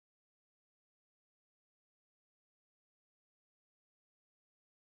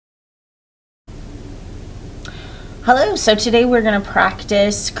Hello, so today we're going to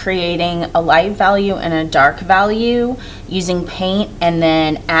practice creating a light value and a dark value using paint and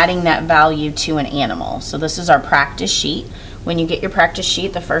then adding that value to an animal. So this is our practice sheet. When you get your practice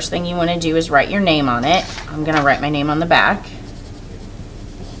sheet, the first thing you want to do is write your name on it. I'm going to write my name on the back.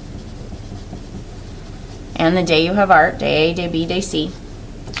 And the day you have art, day A, day B, day C.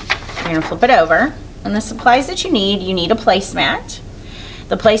 You're going to flip it over. And the supplies that you need a placemat.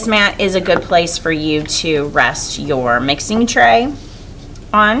 The placemat is a good place for you to rest your mixing tray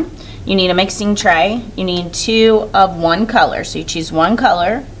on. You need a mixing tray. You need two of one color. So you choose one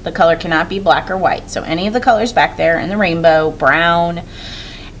color. The color cannot be black or white. So any of the colors back there in the rainbow, brown.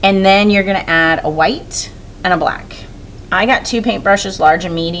 And then you're going to add a white and a black. I got two paintbrushes, large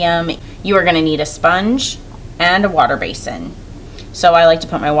and medium. You are going to need a sponge and a water basin. So I like to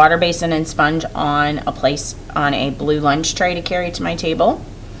put my water basin and sponge on a blue lunch tray to carry to my table.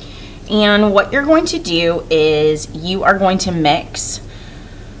 And what you're going to do is you are going to mix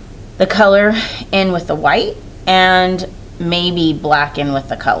the color in with the white and maybe black in with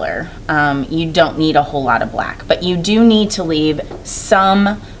the color. You don't need a whole lot of black, but you do need to leave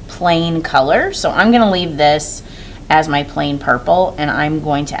some plain color. So I'm going to leave this as my plain purple, and I'm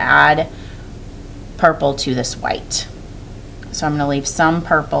going to add purple to this white. So I'm going to leave some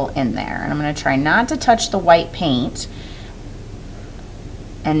purple in there, and I'm going to try not to touch the white paint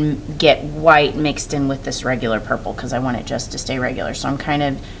and get white mixed in with this regular purple because I want it just to stay regular. So I'm kind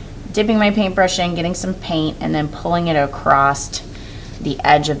of dipping my paintbrush in, getting some paint, and then pulling it across the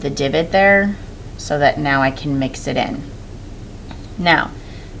edge of the divot there so that now I can mix it in. Now,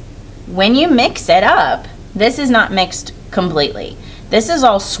 when you mix it up, this is not mixed completely. This is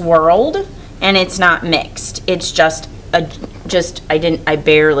all swirled and it's not mixed. It's I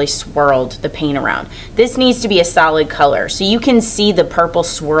barely swirled the paint around. This needs to be a solid color. So you can see the purple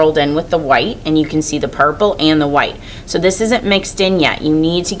swirled in with the white, and you can see the purple and the white. So this isn't mixed in yet. You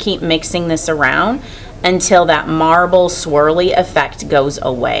need to keep mixing this around until that marble swirly effect goes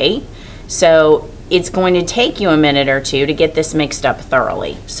away. So it's going to take you a minute or two to get this mixed up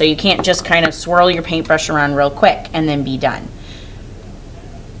thoroughly. So you can't just kind of swirl your paintbrush around real quick and then be done.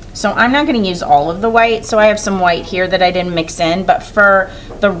 So I'm not going to use all of the white, so I have some white here that I didn't mix in, but for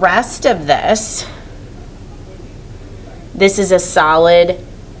the rest of this is a solid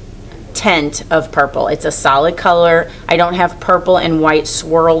tint of purple. It's a solid color. I don't have purple and white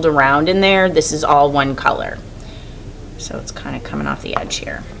swirled around in there. This is all one color. So it's kind of coming off the edge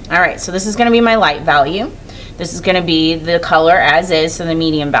here. All right, so this is going to be my light value. This is going to be the color as is, so the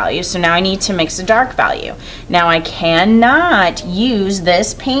medium value. So now I need to mix a dark value. Now I cannot use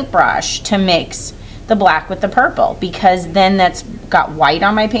this paintbrush to mix the black with the purple because then that's got white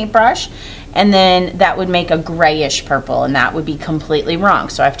on my paintbrush, and then that would make a grayish purple, and that would be completely wrong.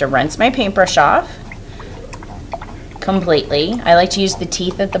 So I have to rinse my paintbrush off completely. I like to use the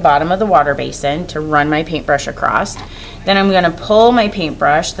teeth at the bottom of the water basin to run my paintbrush across. Then I'm going to pull my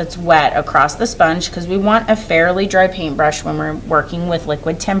paintbrush that's wet across the sponge because we want a fairly dry paintbrush when we're working with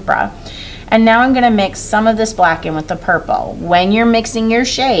liquid tempera. And now I'm going to mix some of this black in with the purple. When you're mixing your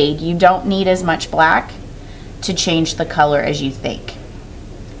shade, you don't need as much black to change the color as you think.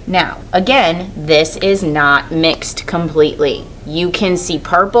 Now, again, this is not mixed completely. You can see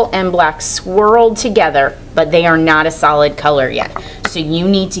purple and black swirled together, but they are not a solid color yet. So you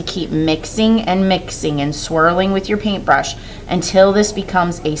need to keep mixing and swirling with your paintbrush until this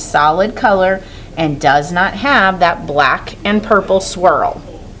becomes a solid color and does not have that black and purple swirl.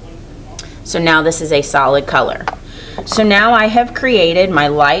 So now this is a solid color. So now I have created my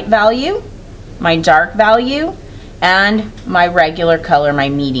light value, my dark value, and my regular color, my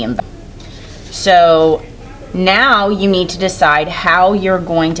medium value. So now you need to decide how you're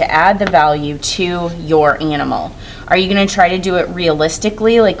going to add the value to your animal. Are you going to try to do it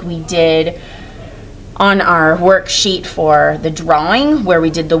realistically like we did on our worksheet for the drawing where we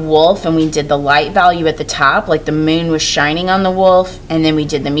did the wolf and we did the light value at the top, like the moon was shining on the wolf, and then we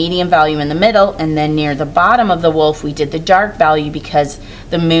did the medium value in the middle, and then near the bottom of the wolf we did the dark value because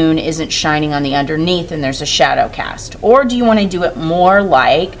the moon isn't shining on the underneath and there's a shadow cast? Or do you want to do it more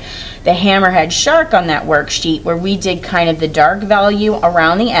like the hammerhead shark on that worksheet where we did kind of the dark value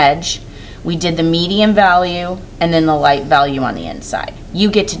around the edge, we did the medium value, and then the light value on the inside? You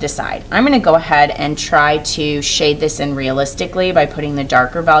get to decide. I'm going to go ahead and try to shade this in realistically by putting the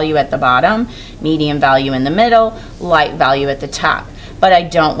darker value at the bottom, medium value in the middle, light value at the top. But I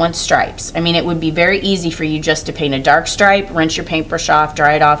don't want stripes. I mean, it would be very easy for you just to paint a dark stripe, rinse your paintbrush off,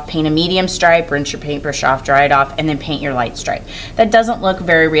 dry it off, paint a medium stripe, rinse your paintbrush off, dry it off, and then paint your light stripe. That doesn't look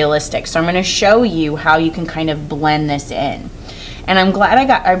very realistic. So I'm going to show you how you can kind of blend this in. And I'm glad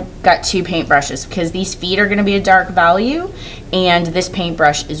I got two paintbrushes, because these feet are going to be a dark value, and this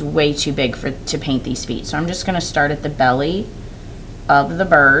paintbrush is way too big to paint these feet. So I'm just going to start at the belly of the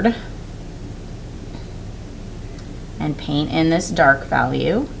bird and paint in this dark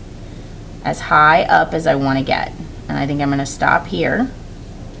value as high up as I want to get. And I think I'm going to stop here.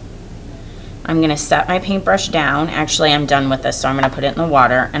 I'm going to set my paintbrush down. Actually, I'm done with this, so I'm going to put it in the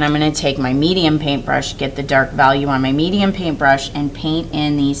water, and I'm going to take my medium paintbrush, get the dark value on my medium paintbrush, and paint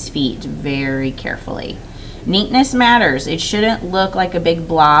in these feet very carefully. Neatness matters. It shouldn't look like a big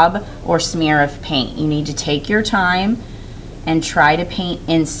blob or smear of paint. You need to take your time and try to paint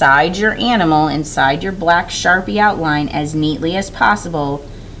inside your animal, inside your black Sharpie outline, as neatly as possible,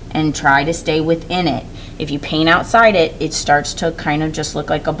 and try to stay within it. If you paint outside it, it starts to kind of just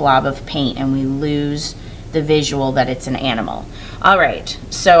look like a blob of paint, and we lose the visual that it's an animal. All right,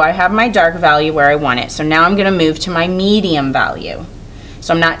 so I have my dark value where I want it. So now I'm going to move to my medium value.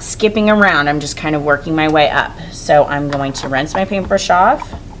 So I'm not skipping around, I'm just kind of working my way up. So I'm going to rinse my paintbrush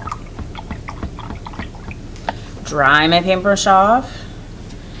off, dry my paintbrush off,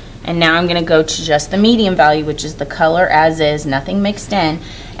 and now I'm going to go to just the medium value, which is the color as is, nothing mixed in,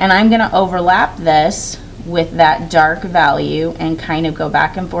 and I'm going to overlap this with that dark value and kind of go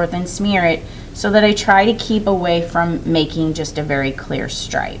back and forth and smear it, so that I try to keep away from making just a very clear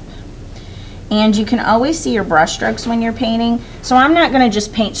stripe. And you can always see your brush strokes when you're painting, so I'm not going to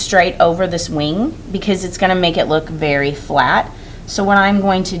just paint straight over this wing, because it's going to make it look very flat. So what I'm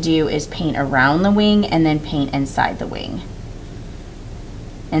going to do is paint around the wing and then paint inside the wing.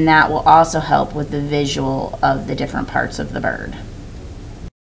 And that will also help with the visual of the different parts of the bird.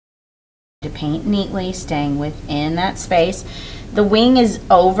 To paint neatly, staying within that space. The wing is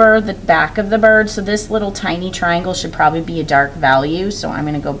over the back of the bird, so this little tiny triangle should probably be a dark value. So I'm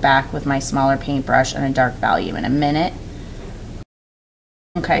going to go back with my smaller paintbrush and a dark value in a minute.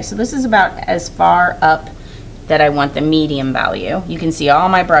 Okay, so this is about as far up that I want the medium value. You can see all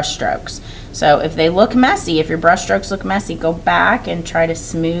my brush strokes. So if they look messy, if your brush strokes look messy, go back and try to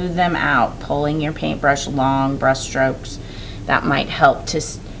smooth them out, pulling your paintbrush long brush strokes. That might help to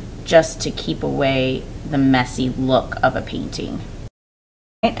just to keep away the messy look of a painting.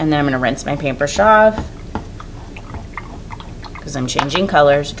 And then I'm going to rinse my paintbrush off, because I'm changing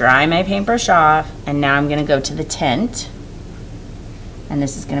colors, dry my paintbrush off, and now I'm going to go to the tint, and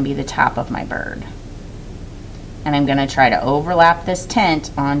this is going to be the top of my bird. And I'm going to try to overlap this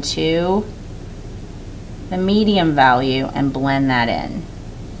tint onto the medium value and blend that in.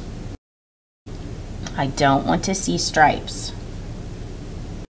 I don't want to see stripes.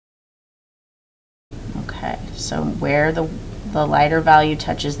 Okay, so where the lighter value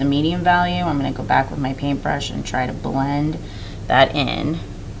touches the medium value, I'm going to go back with my paintbrush and try to blend that in.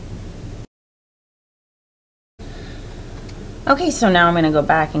 Okay, so now I'm going to go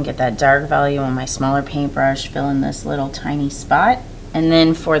back and get that dark value on my smaller paintbrush, fill in this little tiny spot. And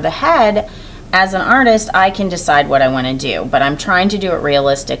then for the head, as an artist, I can decide what I want to do, but I'm trying to do it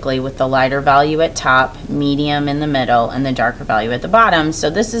realistically with the lighter value at top, medium in the middle, and the darker value at the bottom. So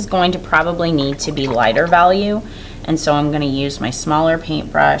this is going to probably need to be lighter value, and so I'm going to use my smaller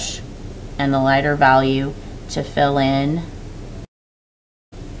paintbrush and the lighter value to fill in.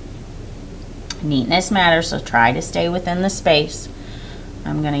 Neatness matters, so try to stay within the space.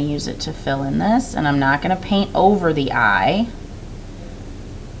 I'm going to use it to fill in this, and I'm not going to paint over the eye.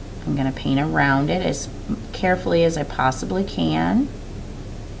 I'm going to paint around it as carefully as I possibly can.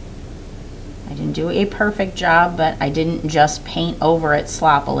 I didn't do a perfect job, but I didn't just paint over it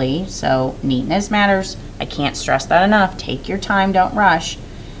sloppily, so neatness matters. I can't stress that enough. Take your time, don't rush.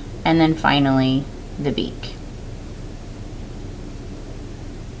 And then finally, the beak.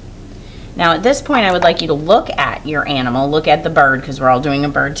 Now at this point, I would like you to look at your animal, look at the bird, because we're all doing a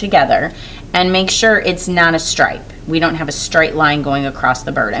bird together, and make sure it's not a stripe. We don't have a straight line going across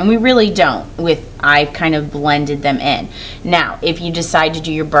the bird, and we really don't. I've kind of blended them in. Now, if you decide to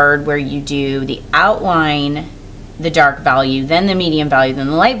do your bird where you do the outline, the dark value, then the medium value, then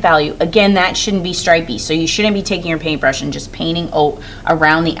the light value, again, that shouldn't be stripey. So you shouldn't be taking your paintbrush and just painting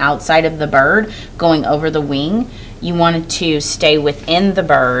around the outside of the bird, going over the wing. You want to stay within the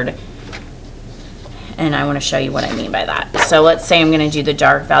bird. And I want to show you what I mean by that. So let's say I'm going to do the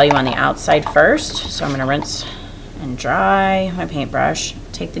dark value on the outside first. So I'm going to rinse and dry my paintbrush,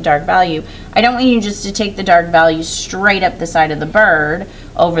 take the dark value. I don't want you just to take the dark value straight up the side of the bird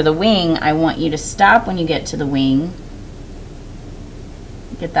over the wing. I want you to stop when you get to the wing,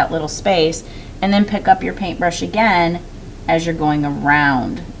 get that little space, and then pick up your paintbrush again as you're going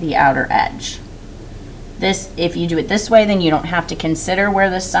around the outer edge. If you do it this way, then you don't have to consider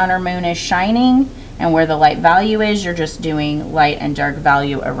where the sun or moon is shining, And where the light value is, you're just doing light and dark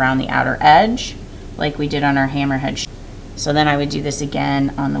value around the outer edge, like we did on our hammerhead. So then I would do this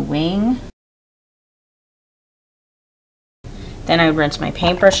again on the wing. Then I would rinse my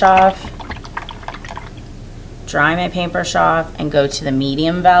paintbrush off, dry my paintbrush off, and go to the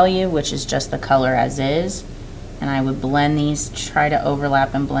medium value, which is just the color as is. And I would blend these, try to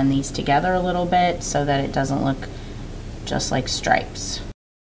overlap and blend these together a little bit so that it doesn't look just like stripes.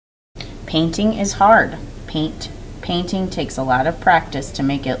 Painting is hard. Painting takes a lot of practice to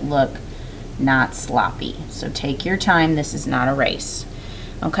make it look not sloppy. So take your time, this is not a race.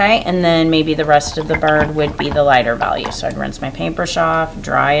 Okay, and then maybe the rest of the bird would be the lighter value. So I'd rinse my paintbrush off,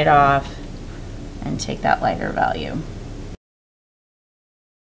 dry it off, and take that lighter value.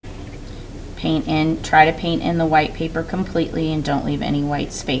 Paint in, try to paint in the white paper completely and don't leave any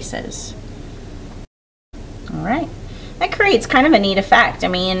white spaces. All right, that creates kind of a neat effect. I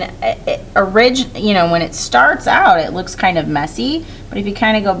mean, you know, when it starts out, it looks kind of messy, but if you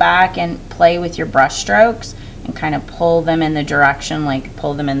kind of go back and play with your brush strokes and kind of pull them in the direction, like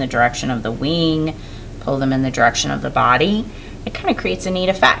pull them in the direction of the wing, pull them in the direction of the body, it kind of creates a neat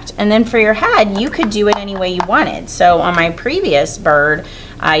effect. And then for your head, you could do it any way you wanted. So on my previous bird,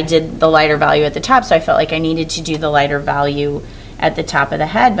 I did the lighter value at the top, so I felt like I needed to do the lighter value at the top of the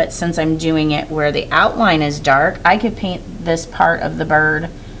head, but since I'm doing it where the outline is dark, I could paint this part of the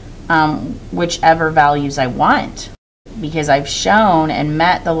bird whichever values I want, because I've shown and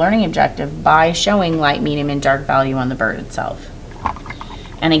met the learning objective by showing light, medium, and dark value on the bird itself.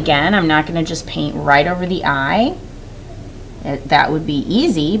 And again, I'm not going to just paint right over the eye. That would be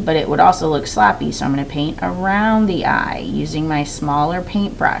easy, but it would also look sloppy, so I'm going to paint around the eye using my smaller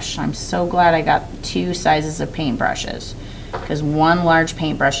paintbrush. I'm so glad I got 2 sizes of paintbrushes, because one large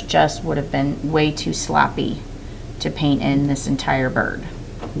paintbrush just would have been way too sloppy to paint in this entire bird.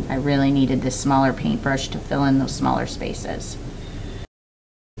 I really needed this smaller paintbrush to fill in those smaller spaces.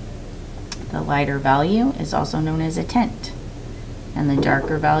 The lighter value is also known as a tint, and the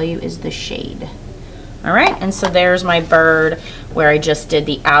darker value is the shade. All right, and so there's my bird where I just did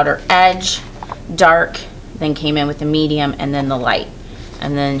the outer edge, dark, then came in with the medium and then the light.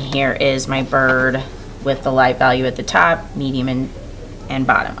 And then here is my bird with the light value at the top, medium and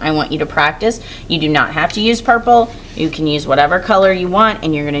bottom. I want you to practice. You do not have to use purple. You can use whatever color you want,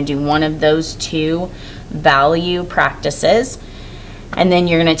 and you're gonna do one of those 2 value practices. And then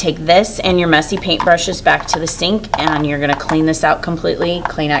you're gonna take this and your messy paintbrushes back to the sink, and you're gonna clean this out completely,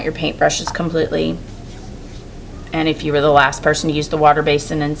 clean out your paintbrushes completely. And if you were the last person to use the water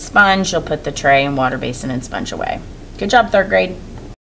basin and sponge, you'll put the tray and water basin and sponge away. Good job, 3rd grade.